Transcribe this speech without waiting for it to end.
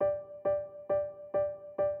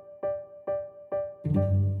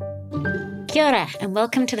Kia ora and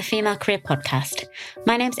welcome to the Female Career Podcast.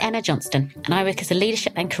 My name's Anna Johnston and I work as a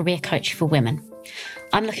leadership and career coach for women.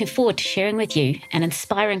 I'm looking forward to sharing with you an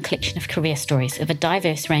inspiring collection of career stories of a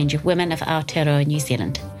diverse range of women of Aotearoa, New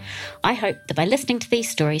Zealand. I hope that by listening to these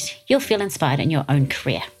stories, you'll feel inspired in your own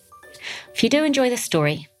career. If you do enjoy this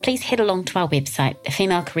story, please head along to our website,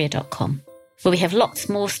 thefemalecareer.com, where we have lots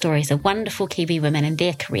more stories of wonderful Kiwi women and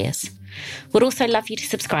their careers. We'd also love you to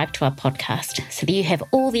subscribe to our podcast so that you have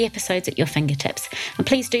all the episodes at your fingertips, and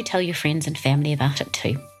please do tell your friends and family about it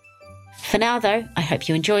too. For now though, I hope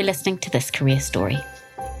you enjoy listening to this career story.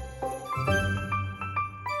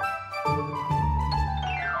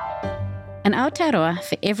 In Aotearoa,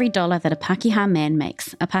 for every dollar that a Pākehā man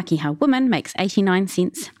makes, a Pākehā woman makes 89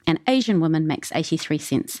 cents, an Asian woman makes 83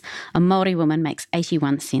 cents, a Māori woman makes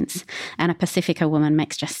 81 cents, and a Pacifica woman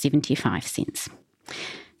makes just 75 cents.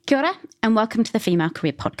 Kia ora and welcome to the Female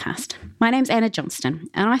Career Podcast. My name's Anna Johnston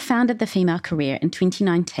and I founded the Female Career in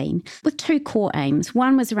 2019 with two core aims.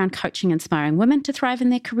 One was around coaching inspiring women to thrive in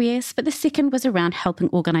their careers, but the second was around helping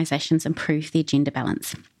organisations improve their gender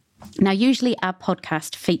balance. Now, usually our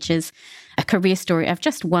podcast features a career story of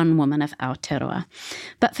just one woman of Aotearoa.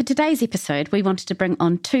 But for today's episode, we wanted to bring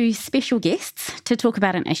on two special guests to talk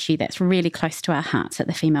about an issue that's really close to our hearts at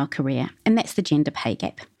the Female Career, and that's the gender pay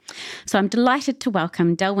gap. So I'm delighted to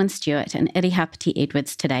welcome Dellwyn Stuart and Irihapeti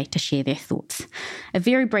Edwards today to share their thoughts. A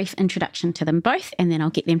very brief introduction to them both, and then I'll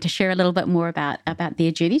get them to share a little bit more about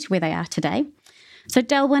their journey to where they are today. So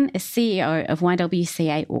Dellwyn is CEO of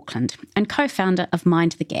YWCA Auckland and co-founder of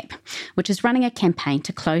MindTheGap, which is running a campaign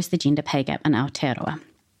to close the gender pay gap in Aotearoa.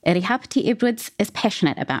 Irihapeti Edwards is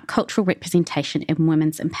passionate about cultural representation and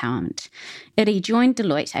women's empowerment. Iri joined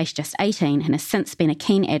Deloitte aged just 18 and has since been a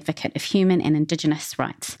keen advocate of human and indigenous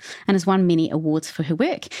rights and has won many awards for her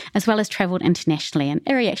work, as well as travelled internationally. And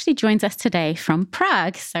Iri actually joins us today from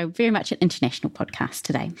Prague, so very much an international podcast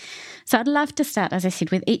today. So I'd love to start, as I said,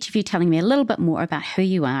 with each of you telling me a little bit more about who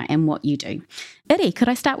you are and what you do. Iri, could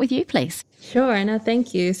I start with you, please? Sure, Anna,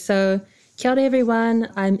 thank you. So kia ora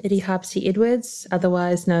everyone, I'm Irihapeti Edwards,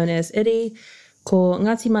 otherwise known as Iri, ko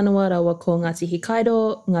Ngāti Manawa rawa ko Ngāti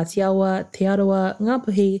Hikairo, Ngāti Awa, Te Arawa,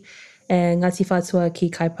 Ngāpuhi, and Ngāti Whātua ki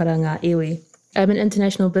Kaipara ngā iwi. I'm an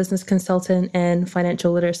international business consultant and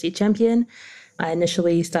financial literacy champion. I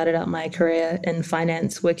initially started out my career in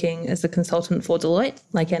finance working as a consultant for Deloitte,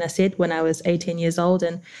 like Anna said, when I was 18 years old,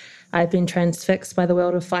 and I've been transfixed by the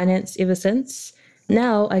world of finance ever since.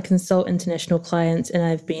 Now I consult international clients and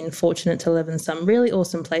I've been fortunate to live in some really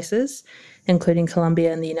awesome places, including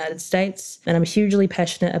Colombia and the United States. And I'm hugely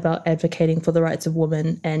passionate about advocating for the rights of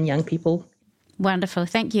women and young people. Wonderful.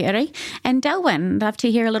 Thank you, Iri. And Dellwyn, I'd love to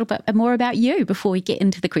hear a little bit more about you before we get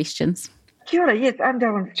into the questions. Kia ora, yes, I'm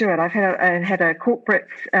Dellwyn Stuart. I've had a corporate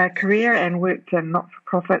career and worked in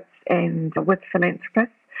not-for-profits and with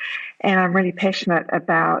philanthropists. And I'm really passionate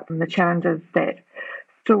about the challenges that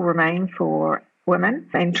still remain for women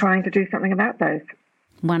and trying to do something about those.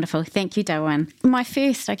 Wonderful. Thank you, Dellwyn. My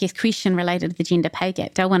first, question related to the gender pay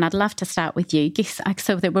gap. Dellwyn, I'd love to start with you.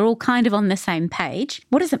 So that we're all kind of on the same page.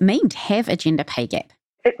 What does it mean to have a gender pay gap?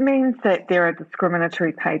 It means that there are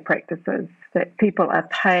discriminatory pay practices, that people are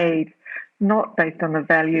paid not based on the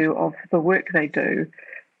value of the work they do,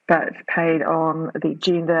 but paid on their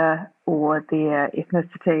gender or their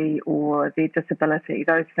ethnicity or their disability.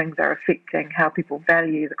 Those things are affecting how people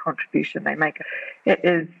value the contribution they make. It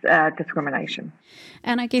is discrimination.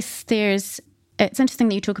 And I guess it's interesting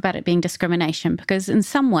that you talk about it being discrimination because in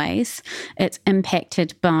some ways it's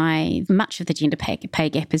impacted by much of the gender pay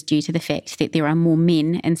gap is due to the fact that there are more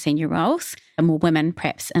men in senior roles and more women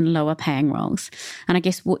perhaps in lower paying roles. And I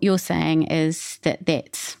guess what you're saying is that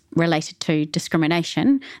that's related to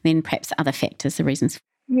discrimination, then perhaps other factors, the reasons.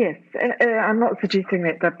 Yes, I'm not suggesting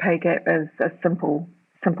that the pay gap is a simple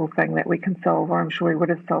thing that we can solve, or I'm sure we would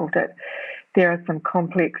have solved it. There are some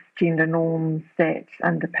complex gender norms that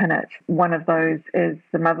underpin it. One of those is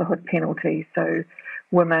the motherhood penalty. So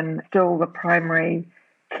women still the primary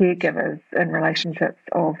caregivers in relationships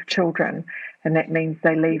of children, and that means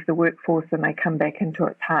they leave the workforce and they come back into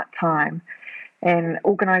it part-time. And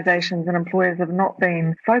organisations and employers have not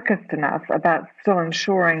been focused enough about still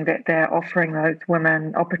ensuring that they're offering those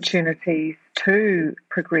women opportunities to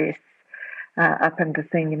progress up into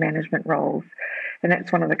senior management roles. And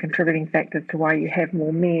that's one of the contributing factors to why you have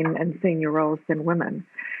more men in senior roles than women.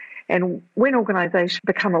 And when organisations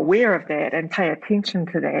become aware of that and pay attention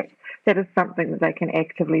to that, that is something that they can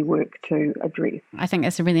actively work to address. I think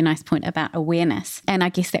that's a really nice point about awareness. And I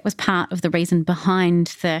guess that was part of the reason behind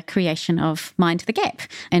the creation of MindTheGap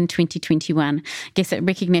in 2021. I guess a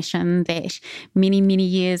recognition that many, many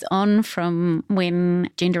years on from when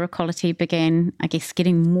gender equality began, I guess,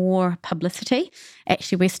 getting more publicity,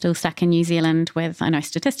 actually we're still stuck in New Zealand with, I know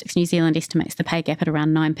Statistics New Zealand estimates the pay gap at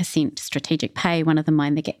around 9% strategic pay. One of the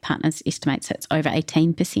MindTheGap partners estimates it's over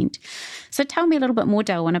 18%. So tell me a little bit more,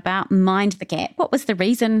 Dellwyn, about MindTheGap. What was the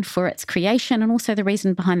reason for its creation and also the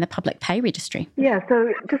reason behind the public pay registry? Yeah,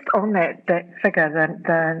 so just on that figure,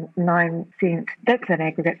 the 9 cent, that's an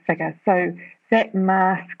aggregate figure. So that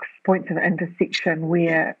masks points of intersection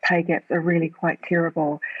where pay gaps are really quite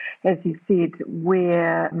terrible. As you said,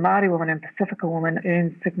 where Māori women and Pacifica women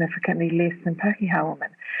earn significantly less than Pākehā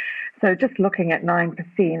women. So just looking at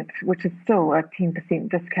 9%, which is still a 10%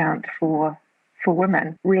 discount for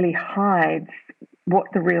women, really hides what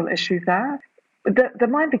the real issues are. The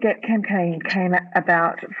MindTheGap campaign came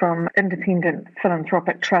about from independent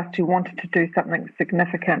philanthropic trust who wanted to do something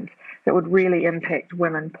significant that would really impact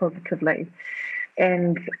women positively.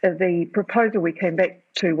 And the proposal we came back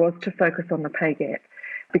to was to focus on the pay gap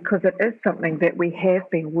because it is something that we have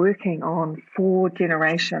been working on for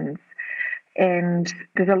generations. And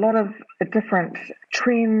there's a lot of different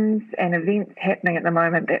trends and events happening at the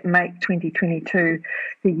moment that make 2022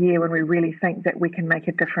 the year when we really think that we can make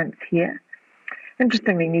a difference here.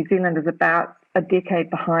 Interestingly, New Zealand is about a decade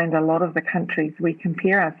behind a lot of the countries we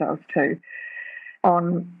compare ourselves to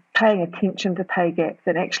on paying attention to pay gaps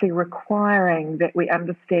and actually requiring that we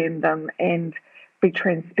understand them and be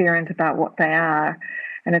transparent about what they are.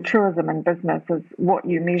 And a truism in business is what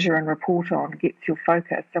you measure and report on gets your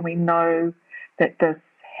focus. And we know that this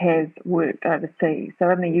has worked overseas. So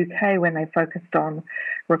in the UK, when they focused on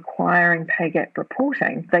requiring pay gap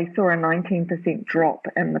reporting, they saw a 19% drop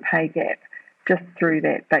in the pay gap just through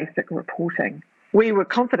that basic reporting. We were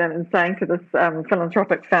confident in saying to this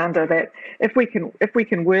philanthropic founder that if we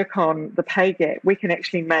can work on the pay gap, we can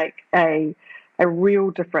actually make a real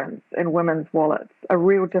difference in women's wallets, a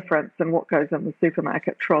real difference in what goes in the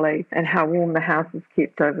supermarket trolley and how warm the house is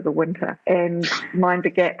kept over the winter. And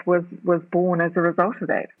MindTheGap was born as a result of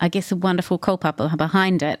that. I guess a wonderful kaupapa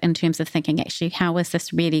behind it in terms of thinking, actually, how is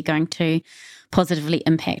this really going to positively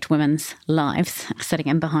impact women's lives sitting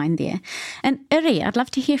in behind there? And Iri, I'd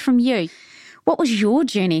love to hear from you. What was your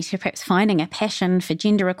journey to perhaps finding a passion for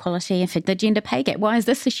gender equality and for the gender pay gap? Why is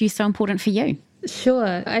this issue so important for you?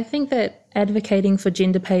 Sure. I think that advocating for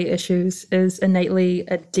gender pay issues is innately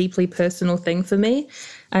a deeply personal thing for me.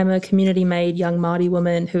 I'm a community-made young Māori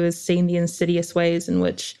woman who has seen the insidious ways in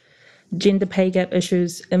which gender pay gap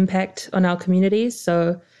issues impact on our communities.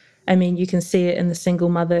 So, I mean, you can see it in the single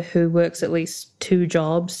mother who works at least 2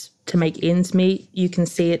 jobs to make ends meet. You can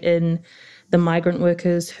see it in the migrant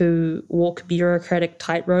workers who walk bureaucratic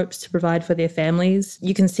tightropes to provide for their families.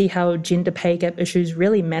 You can see how gender pay gap issues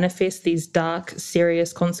really manifest these dark,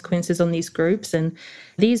 serious consequences on these groups. And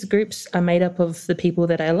these groups are made up of the people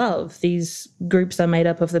that I love. These groups are made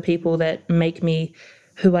up of the people that make me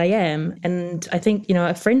who I am. And I think,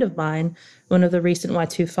 a friend of mine, one of the recent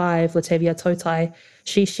Y25, Latavia Totai,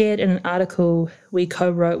 she shared in an article we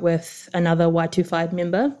co-wrote with another Y25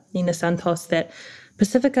 member, Nina Santos, that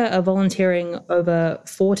Pacifica are volunteering over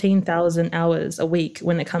 14,000 hours a week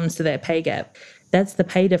when it comes to their pay gap. That's the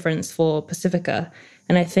pay difference for Pacifica.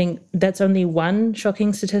 And I think that's only one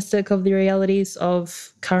shocking statistic of the realities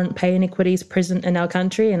of current pay inequities present in our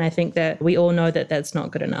country. And I think that we all know that that's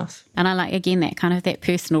not good enough. And I like, again, that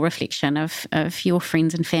personal reflection of your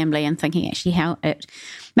friends and family and thinking actually how it...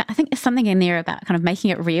 But I think there's something in there about kind of making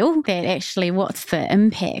it real, that actually what's the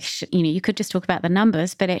impact? You could just talk about the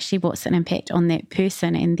numbers, but actually what's an impact on that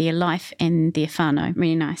person and their life and their whānau.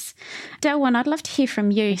 Really nice. Dellwyn, I'd love to hear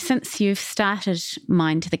from you. Since you've started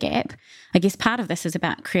MindTheGap, I guess part of this is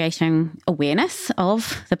about creating awareness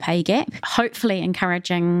of the pay gap, hopefully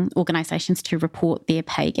encouraging organisations to report their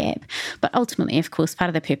pay gap. But ultimately, of course, part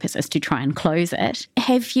of the purpose is to try and close it.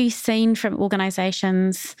 Have you seen from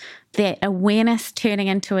organisations that awareness turning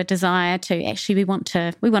into a desire to actually we want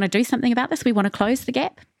to do something about this, we want to close the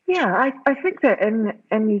gap? Yeah, I think that in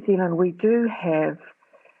New Zealand we do have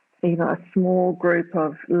a small group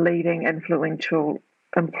of leading influential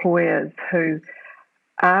employers who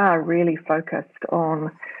are really focused on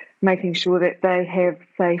making sure that they have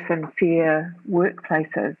safe and fair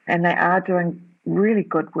workplaces, and they are doing really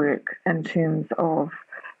good work in terms of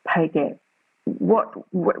pay gap. What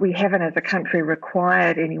we haven't as a country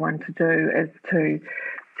required anyone to do is to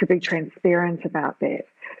be transparent about that.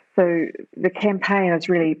 So the campaign has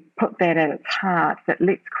really put that at its heart, that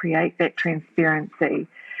let's create that transparency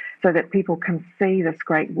so that people can see this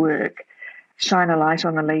great work, shine a light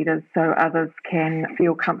on the leaders so others can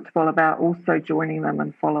feel comfortable about also joining them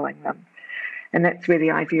and following them. And that's where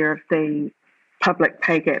the idea of the public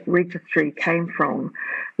pay gap registry came from.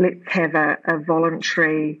 Let's have a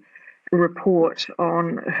voluntary report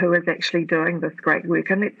on who is actually doing this great work,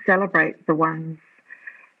 and let's celebrate the ones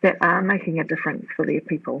that are making a difference for their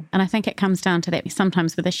people. And I think it comes down to that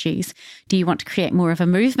sometimes with issues. Do you want to create more of a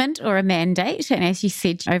movement or a mandate? And as you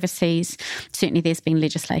said, overseas, certainly there's been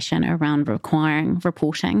legislation around requiring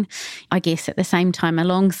reporting. I guess at the same time,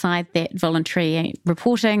 alongside that voluntary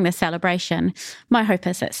reporting, the celebration, my hope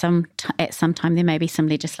is at some time there may be some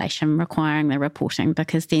legislation requiring the reporting,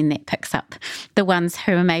 because then that picks up the ones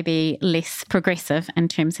who are maybe less progressive in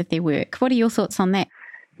terms of their work. What are your thoughts on that?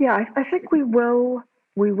 Yeah, I think we will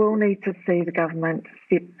need to see the government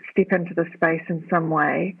step into the space in some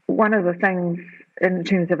way. One of the things in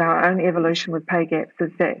terms of our own evolution with pay gaps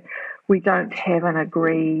is that we don't have an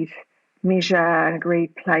agreed measure, an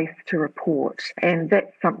agreed place to report. And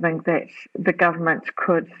that's something that the government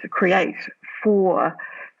could create for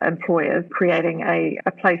employers, creating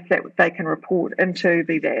a place that they can report into,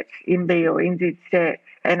 be that MB or NZ stats,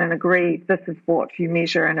 and an agreed, this is what you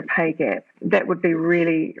measure in a pay gap. That would be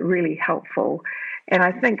really, really helpful. And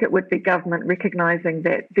I think it would be government recognising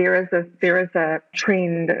that there is a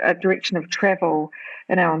trend, a direction of travel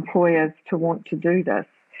in our employers to want to do this.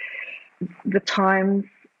 The times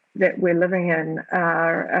that we're living in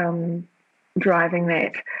are driving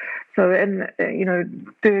that. So in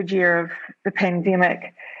third year of the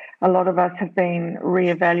pandemic, a lot of us have been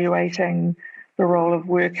reevaluating the role of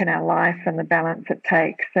work in our life and the balance it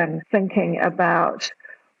takes, and thinking about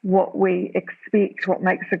what we expect, what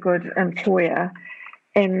makes a good employer.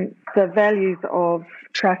 And the values of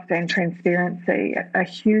trust and transparency are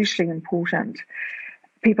hugely important.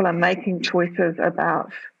 People are making choices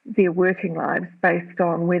about their working lives based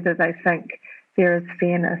on whether they think there is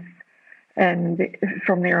fairness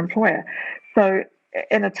from their employer. So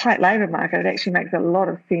in a tight labour market, it actually makes a lot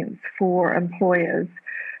of sense for employers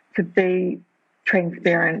to be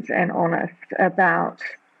transparent and honest about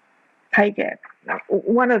pay gap.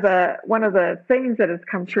 One of the themes that has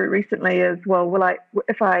come through recently is,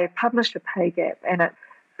 if I publish a pay gap and it's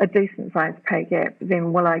a decent sized pay gap,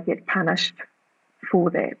 then will I get punished for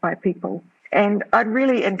that by people? And I'd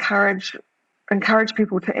really encourage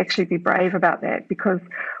people to actually be brave about that, because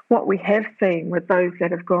what we have seen with those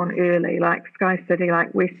that have gone early, like Sky City,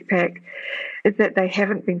 like Westpac, is that they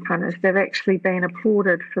haven't been punished. They've actually been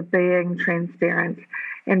applauded for being transparent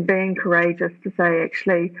and being courageous to say,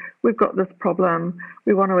 actually, we've got this problem,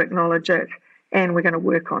 we want to acknowledge it, and we're going to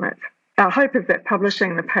work on it. Our hope is that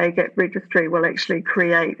publishing the pay gap registry will actually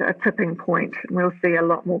create a tipping point, and we'll see a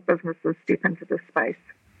lot more businesses step into this space.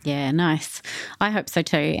 Yeah, nice. I hope so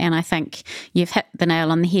too. And I think you've hit the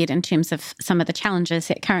nail on the head in terms of some of the challenges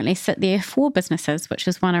that currently sit there for businesses, which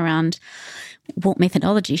is one around what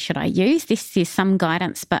methodology should I use? There's some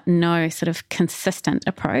guidance, but no sort of consistent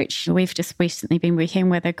approach. We've just recently been working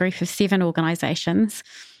with a group of 7 organisations.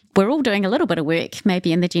 We're all doing a little bit of work,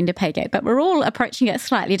 maybe in the gender pay gap, but we're all approaching it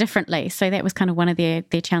slightly differently. So that was kind of one of their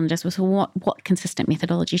challenges, was what consistent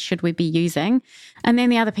methodology should we be using? And then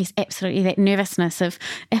the other piece, absolutely, that nervousness of,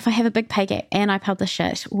 if I have a big pay gap and I publish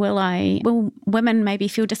it, will women maybe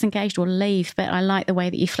feel disengaged or leave? But I like the way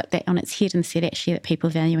that you flipped that on its head and said actually that people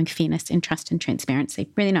valuing fairness and trust and transparency.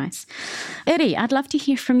 Really nice. Iri, I'd love to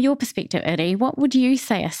hear from your perspective, Iri. What would you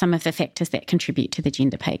say are some of the factors that contribute to the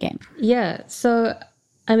gender pay gap? Yeah, so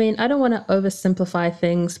I mean, I don't want to oversimplify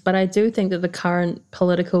things, but I do think that the current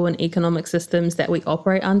political and economic systems that we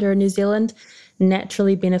operate under in New Zealand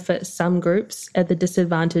naturally benefit some groups at the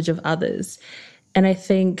disadvantage of others. And I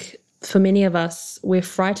think for many of us, we're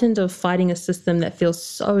frightened of fighting a system that feels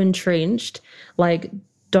so entrenched, like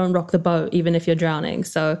don't rock the boat even if you're drowning.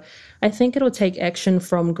 So I think it'll take action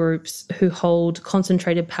from groups who hold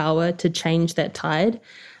concentrated power to change that tide.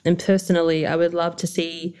 And personally, I would love to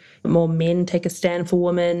see more men take a stand for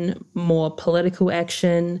women, more political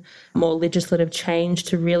action, more legislative change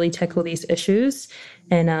to really tackle these issues.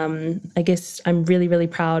 And I guess I'm really, really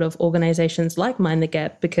proud of organisations like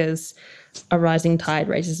MindTheGap, because a rising tide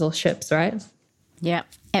raises all ships, right? Yeah,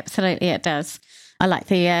 absolutely it does. I like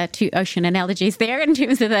the 2 ocean analogies there in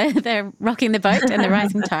terms of the rocking the boat and the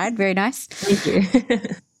rising tide. Very nice. Thank you.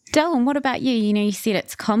 Dellwyn, what about you? You said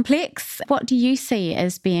it's complex. What do you see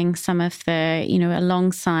as being some of the,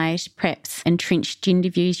 alongside perhaps entrenched gender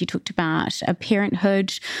views you talked about,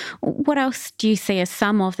 parenthood? What else do you see as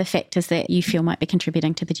some of the factors that you feel might be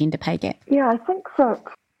contributing to the gender pay gap? Yeah, I think that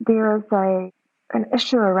there is an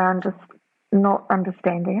issue around just not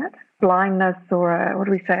understanding it, blindness, or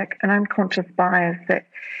an unconscious bias that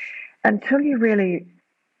until you really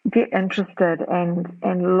get interested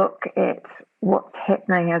and look at what's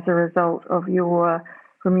happening as a result of your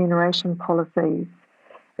remuneration policies,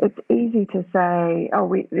 it's easy to say,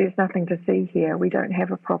 there's nothing to see here, we don't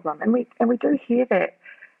have a problem. And we do hear that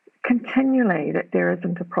continually, that there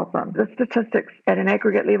isn't a problem. The statistics at an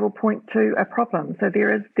aggregate level point to a problem. So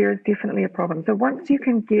there is definitely a problem. So once you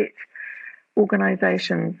can get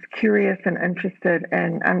organisations curious and interested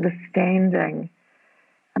in understanding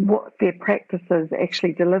what their practices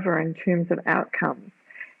actually deliver in terms of outcomes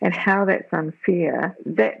and how that's unfair,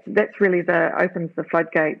 that's really opens the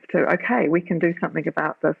floodgates to, okay, we can do something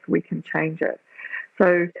about this, we can change it.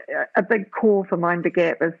 So a big call for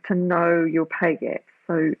MindTheGap is to know your pay gaps.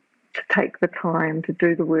 So to take the time to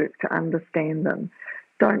do the work to understand them.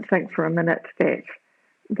 Don't think for a minute that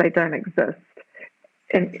they don't exist.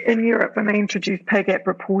 In Europe, when they introduced pay gap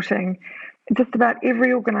reporting, just about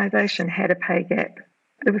every organisation had a pay gap.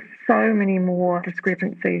 There were so many more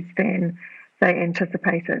discrepancies than they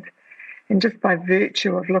anticipated. And just by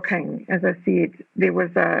virtue of looking, as I said, there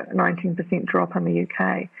was a 19% drop in the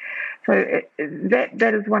UK. So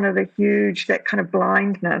that is one of the that kind of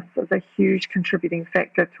blindness is a huge contributing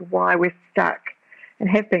factor to why we're stuck, and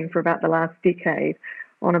have been for about the last decade,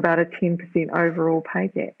 on about a 10% overall pay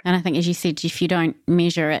gap. And I think, as you said, if you don't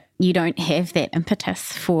measure it, you don't have that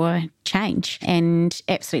impetus for change. And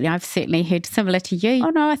absolutely, I've certainly heard similar to you.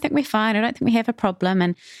 Oh no, I think we're fine. I don't think we have a problem.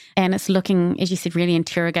 And it's looking, as you said, really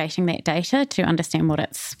interrogating that data to understand what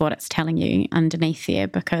it's telling you underneath there.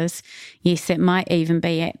 Because yes, it might even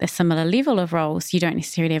be at the similar level of roles. You don't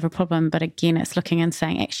necessarily have a problem, but again, it's looking and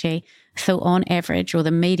saying, actually, so on average, or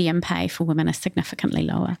the median pay for women is significantly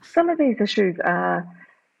lower. Some of these issues are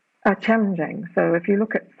challenging. So if you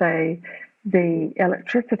look at, say, the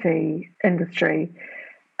electricity industry,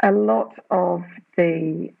 a lot of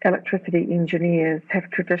the electricity engineers have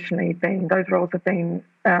traditionally been, those roles have been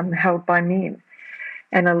held by men.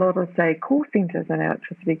 And a lot of, say, call centres in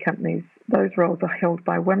electricity companies, those roles are held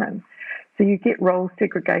by women. So you get role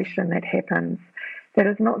segregation that happens. That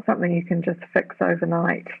is not something you can just fix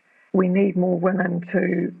overnight. We need more women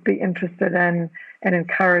to be interested in and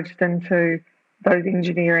encouraged into those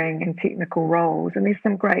engineering and technical roles. And there's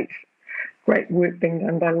some great work being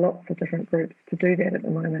done by lots of different groups to do that at the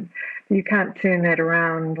moment. You can't turn that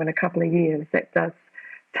around in a couple of years. That does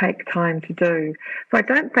take time to do. So I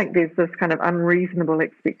don't think there's this kind of unreasonable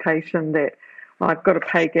expectation that I've got a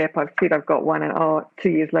pay gap, I've said I've got one, and 2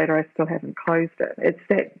 years later I still haven't closed it. It's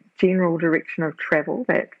that general direction of travel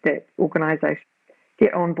that organisations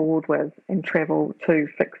get on board with and travel to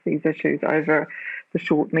fix these issues over the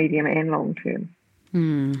short, medium and long term.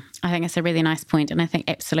 I think it's a really nice point, and I think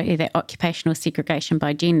absolutely that occupational segregation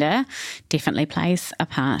by gender definitely plays a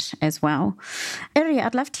part as well. Iri,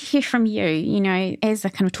 I'd love to hear from you. You know, as I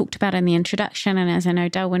kind of talked about in the introduction, and as I know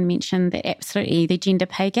Dellwyn mentioned, that absolutely the gender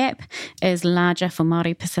pay gap is larger for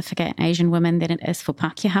Māori, Pacifica and Asian women than it is for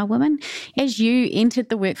Pākehā women. As you entered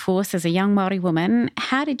the workforce as a young Māori woman,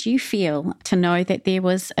 how did you feel to know that there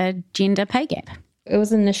was a gender pay gap? It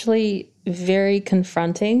was initially very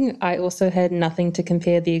confronting. I also had nothing to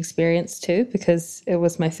compare the experience to because it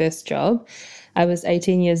was my first job. I was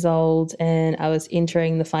 18 years old and I was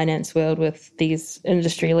entering the finance world with these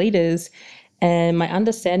industry leaders, and my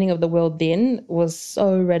understanding of the world then was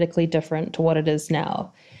so radically different to what it is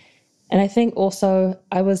now. And I think also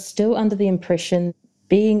I was still under the impression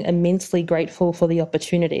being immensely grateful for the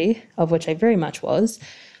opportunity, of which I very much was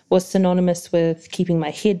synonymous with keeping my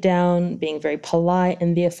head down, being very polite,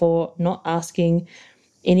 and therefore not asking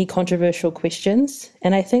any controversial questions.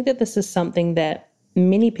 And I think that this is something that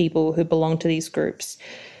many people who belong to these groups,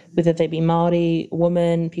 whether they be Māori,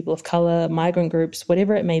 women, people of colour, migrant groups,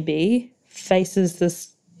 whatever it may be, faces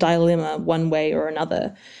this dilemma one way or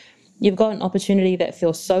another. You've got an opportunity that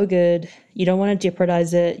feels so good, you don't want to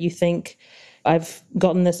jeopardise it, you think, I've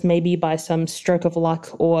gotten this maybe by some stroke of luck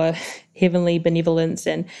or heavenly benevolence,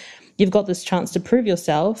 and you've got this chance to prove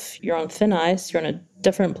yourself. You're on thin ice, you're on a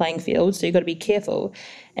different playing field, so you've got to be careful.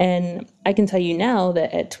 And I can tell you now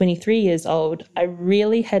that at 23 years old, I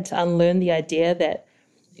really had to unlearn the idea that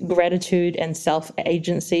gratitude and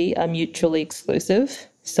self-agency are mutually exclusive.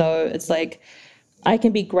 So it's like, I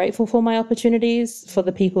can be grateful for my opportunities, for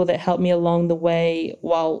the people that helped me along the way,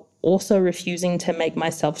 while also refusing to make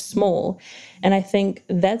myself small. And I think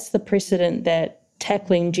that's the precedent that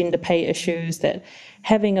tackling gender pay issues, that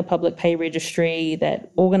having a public pay registry,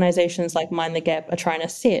 that organisations like MindTheGap are trying to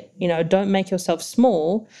set. You know, don't make yourself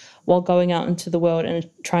small while going out into the world and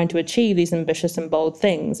trying to achieve these ambitious and bold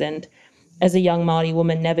things. And as a young Māori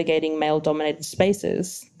woman navigating male-dominated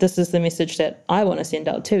spaces, this is the message that I want to send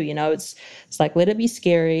out too. It's like, let it be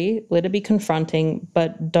scary, let it be confronting,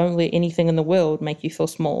 but don't let anything in the world make you feel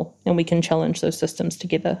small, and we can challenge those systems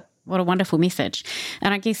together. What a wonderful message.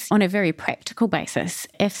 And I guess on a very practical basis,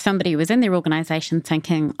 if somebody was in their organisation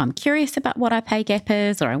thinking, I'm curious about what our pay gap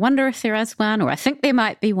is, or I wonder if there is one, or I think there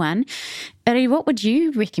might be one, Iri, what would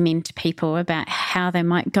you recommend to people about how they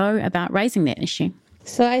might go about raising that issue?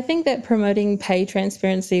 So I think that promoting pay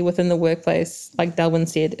transparency within the workplace, like Dellwyn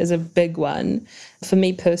said, is a big one. For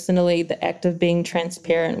me personally, the act of being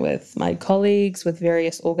transparent with my colleagues, with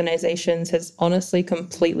various organisations, has honestly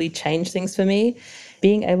completely changed things for me.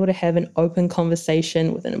 Being able to have an open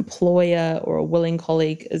conversation with an employer or a willing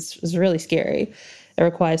colleague is really scary. It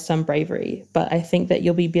requires some bravery, but I think that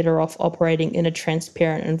you'll be better off operating in a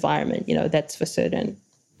transparent environment, that's for certain.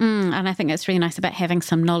 And I think it's really nice about having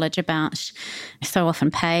some knowledge about so often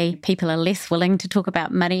pay. People are less willing to talk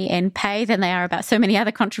about money and pay than they are about so many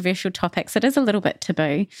other controversial topics. It is a little bit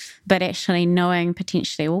taboo, but actually knowing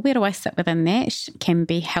potentially, well, where do I sit within that can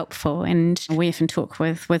be helpful. And we often talk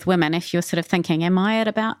with women, if you're sort of thinking, am I at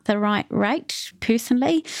about the right rate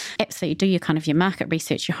personally? Absolutely do your market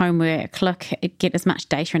research, your homework, get as much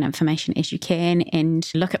data and information as you can, and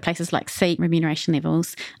look at places like SEEK, remuneration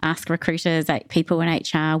levels, ask recruiters, people in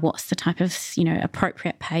HR, what's the type of,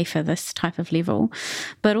 appropriate pay for this type of level,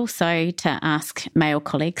 but also to ask male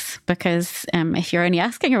colleagues, because if you're only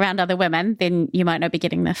asking around other women, then you might not be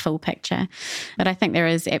getting the full picture. But I think there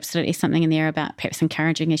is absolutely something in there about perhaps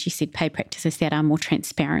encouraging, as you said, pay practices that are more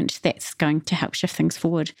transparent. That's going to help shift things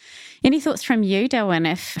forward. Any thoughts from you, Dellwyn,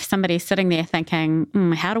 if somebody's sitting there thinking,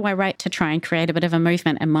 how do I rate to try and create a bit of a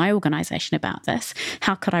movement in my organisation about this?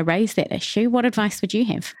 How could I raise that issue? What advice would you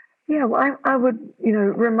have? Yeah, well, I would,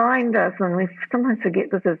 remind us, and we sometimes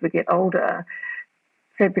forget this as we get older,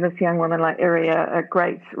 fabulous young women like Iri are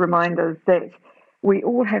great reminders that we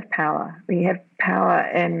all have power. We have power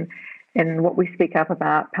in what we speak up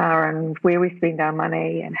about, power and where we spend our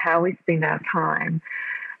money and how we spend our time.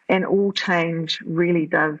 And all change really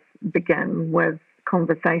does begin with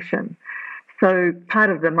conversation. So part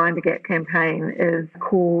of the MindTheGap campaign is a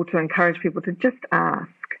call to encourage people to just ask.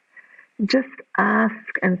 Just ask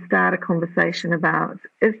and start a conversation about,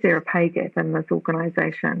 is there a pay gap in this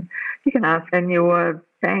organisation? You can ask in your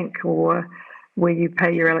bank or where you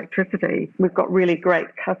pay your electricity. We've got really great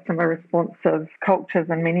customer responsive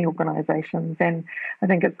cultures in many organisations, and I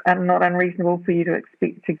think it's not unreasonable for you to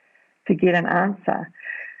expect to get an answer.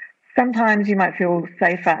 Sometimes you might feel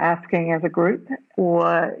safer asking as a group,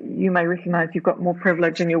 or you may recognise you've got more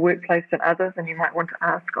privilege in your workplace than others and you might want to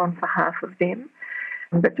ask on behalf of them.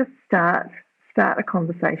 But just start a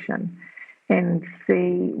conversation and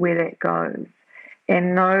see where that goes.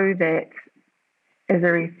 And know that, as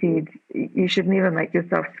Iri said, you should never make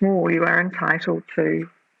yourself small. You are entitled to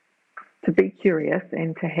be curious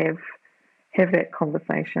and to have that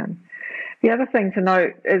conversation. The other thing to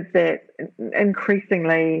note is that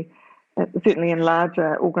increasingly, certainly in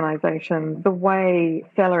larger organisations, the way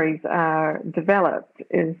salaries are developed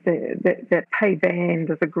is that pay band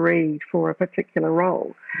is agreed for a particular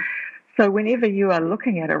role. So whenever you are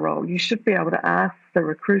looking at a role, you should be able to ask the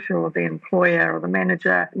recruiter or the employer or the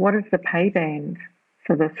manager, what is the pay band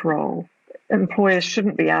for this role? Employers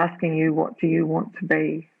shouldn't be asking you, what do you want to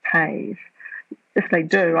be paid? If they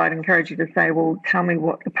do, I'd encourage you to say, well, tell me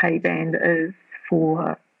what the pay band is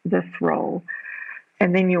for this role.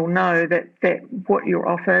 And then you'll know that what you're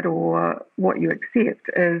offered or what you accept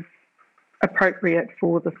is appropriate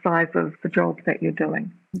for the size of the job that you're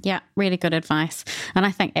doing. Yeah, really good advice. And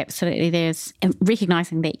I think absolutely there's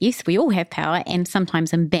recognising that, yes, we all have power, and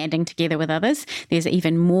sometimes in banding together with others, there's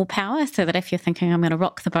even more power, so that if you're thinking, I'm going to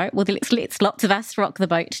rock the boat, well, let's lots of us rock the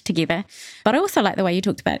boat together. But I also like the way you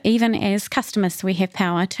talked about, even as customers, we have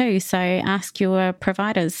power too. So ask your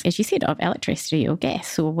providers, as you said, of electricity or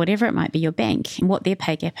gas or whatever it might be, your bank, what their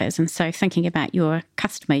pay gap is. And so thinking about your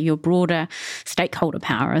customer, your broader stakeholder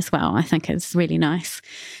power as well, I think is really nice.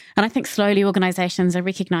 And I think slowly organisations are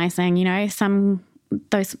recognising,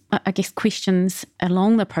 those, questions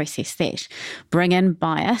along the process that bring in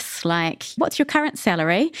bias, like what's your current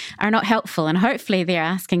salary, are not helpful. And hopefully they're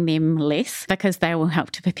asking them less, because they will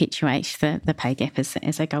help to perpetuate the pay gap as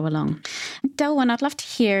they go along. Dellwyn, I'd love to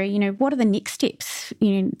hear, what are the next steps?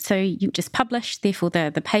 So you just published, therefore,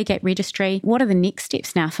 the pay gap registry. What are the next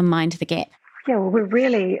steps now for MindTheGap? Yeah, well, we're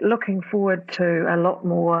really looking forward to a lot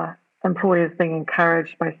more employers being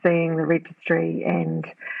encouraged by seeing the registry and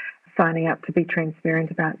signing up to be transparent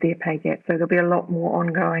about their pay gap. So there'll be a lot more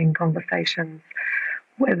ongoing conversations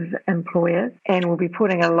with employers, and we'll be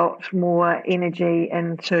putting a lot more energy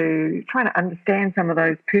into trying to understand some of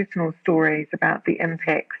those personal stories about the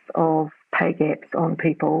impacts of pay gaps on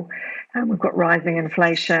people. We've got rising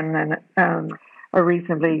inflation and a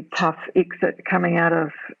reasonably tough exit coming out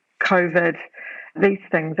of COVID. These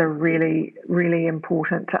things are really, really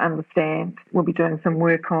important to understand. We'll be doing some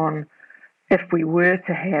work on, if we were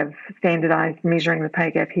to have standardised measuring the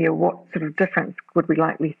pay gap here, what sort of difference would we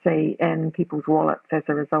likely see in people's wallets as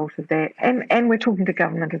a result of that? And we're talking to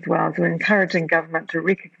government as well. So we're encouraging government to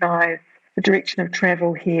recognise the direction of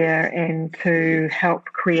travel here and to help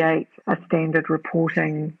create a standard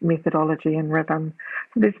reporting methodology and rhythm.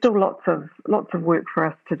 So there's still lots of work for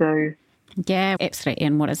us to do. Yeah, absolutely.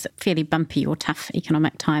 And what is a fairly bumpy or tough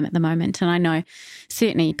economic time at the moment. And I know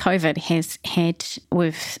certainly COVID has had,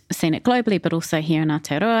 we've seen it globally, but also here in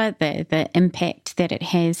Aotearoa, the impact that it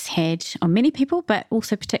has had on many people, but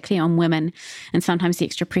also particularly on women, and sometimes the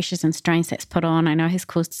extra pressures and strains that's put on, I know has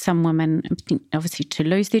caused some women obviously to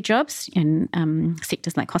lose their jobs in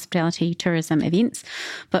sectors like hospitality, tourism, events,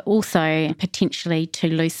 but also potentially to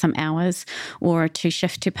lose some hours or to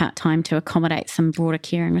shift to part-time to accommodate some broader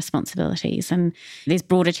care and responsibilities. And there's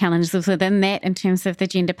broader challenges within that in terms of the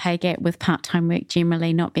gender pay gap, with part-time work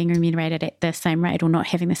generally not being remunerated at the same rate or not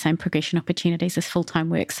having the same progression opportunities as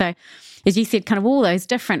full-time work. So, as you said, kind of all those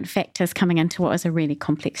different factors coming into what was a really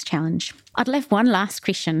complex challenge. I'd have one last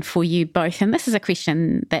question for you both, and this is a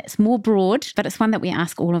question that's more broad, but it's one that we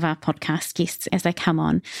ask all of our podcast guests as they come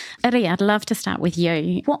on. Iri, I'd love to start with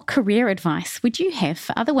you. What career advice would you have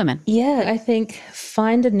for other women? Yeah, I think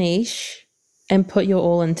find a niche and put your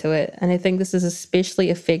all into it. And I think this is especially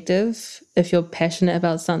effective if you're passionate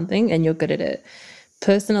about something and you're good at it.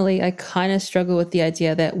 Personally, I kind of struggle with the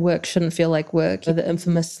idea that work shouldn't feel like work. The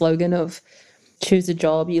infamous slogan of choose a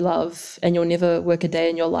job you love and you'll never work a day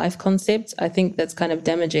in your life concept. I think that's kind of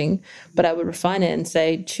damaging, but I would refine it and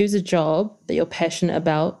say choose a job that you're passionate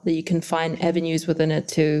about, that you can find avenues within it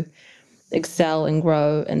to excel and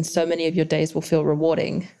grow, and so many of your days will feel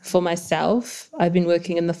rewarding. For myself, I've been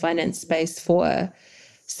working in the finance space for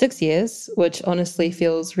 6 years, which honestly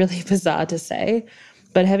feels really bizarre to say,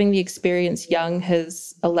 but having the experience young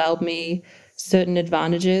has allowed me certain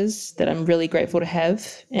advantages that I'm really grateful to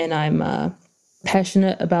have, and I'm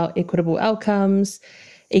passionate about equitable outcomes,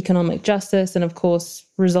 economic justice, and of course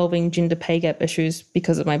resolving gender pay gap issues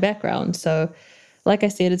because of my background. So like I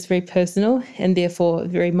said, it's very personal and therefore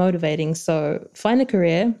very motivating. So find a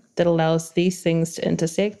career that allows these things to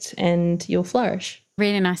intersect and you'll flourish.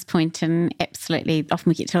 Really nice point, and absolutely often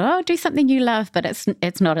we get to, do something you love, but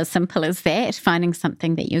it's not as simple as that. Finding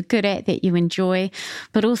something that you're good at, that you enjoy,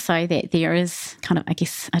 but also that there is kind of, I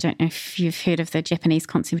guess, I don't know if you've heard of the Japanese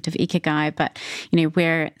concept of ikigai, but,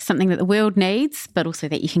 where something that the world needs, but also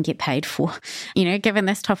that you can get paid for. Given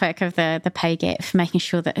this topic of the pay gap, making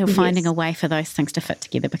sure that finding a way for those things to fit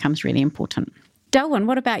together becomes really important. Dellwyn,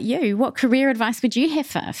 what about you? What career advice would you have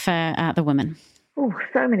for the women? Oh,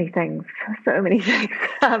 so many things.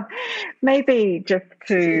 Maybe just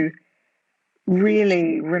to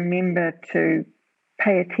really remember to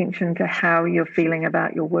pay attention to how you're feeling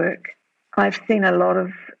about your work. I've seen a lot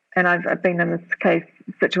of, and I've been in this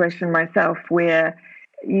situation myself, where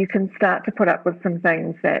you can start to put up with some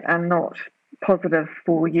things that are not positive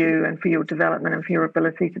for you and for your development and for your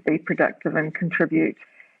ability to be productive and contribute,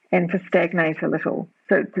 and to stagnate a little.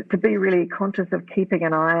 So to be really conscious of keeping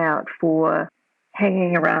an eye out for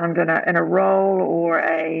hanging around in a role or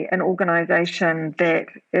an organisation that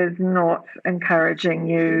is not encouraging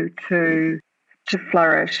you to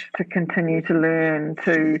flourish, to continue to learn,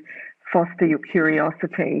 to foster your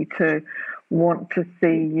curiosity, to want to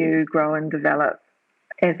see you grow and develop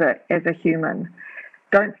as a human.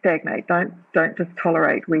 Don't stagnate. Don't just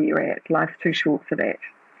tolerate where you're at. Life's too short for that.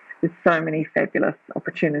 There's so many fabulous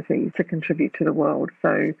opportunities to contribute to the world.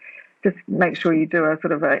 So just make sure you do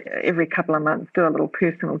every couple of months, do a little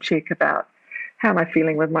personal check about how am I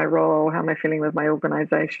feeling with my role, how am I feeling with my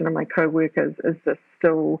organisation and my co-workers. Is this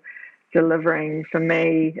still delivering for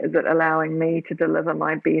me? Is it allowing me to deliver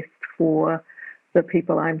my best for the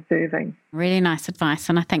people I'm serving? Really nice advice.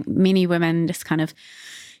 And I think many women just kind of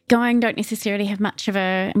don't necessarily have much of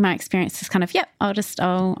my experience is kind of,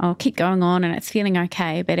 I'll keep going on and it's feeling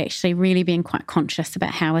okay, but actually really being quite conscious about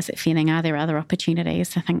how is it feeling? Are there other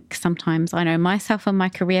opportunities? I think sometimes I know myself in my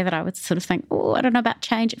career that I would sort of think, I don't know about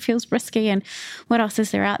change, it feels risky, and what else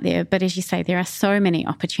is there out there? But as you say, there are so many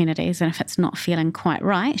opportunities, and if it's not feeling quite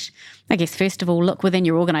right, I guess first of all, look within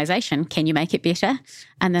your organisation, can you make it better?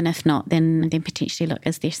 And then if not, then potentially look,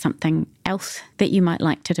 is there something else that you might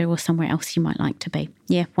like to do or somewhere else you might like to be?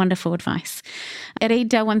 Yeah, wonderful advice. Iri,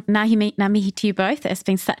 Dellwyn, ngā mihi to you both. It's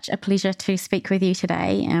been such a pleasure to speak with you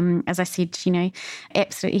today. As I said,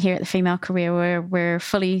 absolutely here at the Female Career, we're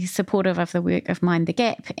fully supportive of the work of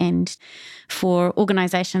MindTheGap, and for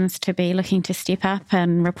organisations to be looking to step up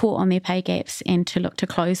and report on their pay gaps and to look to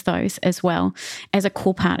close those as well as a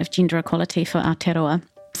core part of gender equality for Aotearoa.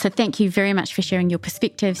 So thank you very much for sharing your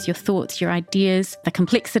perspectives, your thoughts, your ideas, the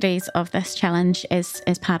complexities of this challenge as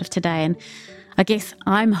part of today. And I guess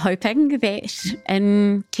I'm hoping that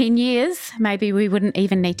in 10 years, maybe we wouldn't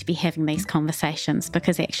even need to be having these conversations,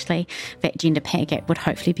 because actually that gender pay gap would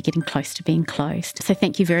hopefully be getting close to being closed. So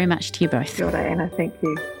thank you very much to you both. Kia ora, Anna. Thank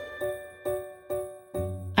you.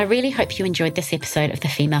 I really hope you enjoyed this episode of the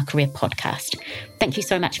Female Career Podcast. Thank you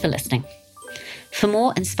so much for listening. For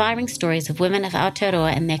more inspiring stories of women of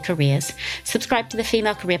Aotearoa and their careers, subscribe to the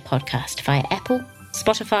Female Career Podcast via Apple,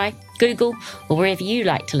 Spotify, Google, or wherever you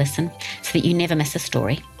like to listen, so that you never miss a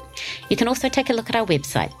story. You can also take a look at our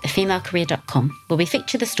website, thefemalecareer.com, where we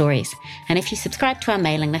feature the stories, and if you subscribe to our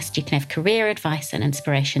mailing list, you can have career advice and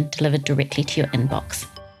inspiration delivered directly to your inbox.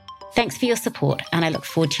 Thanks for your support, and I look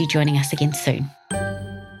forward to you joining us again soon.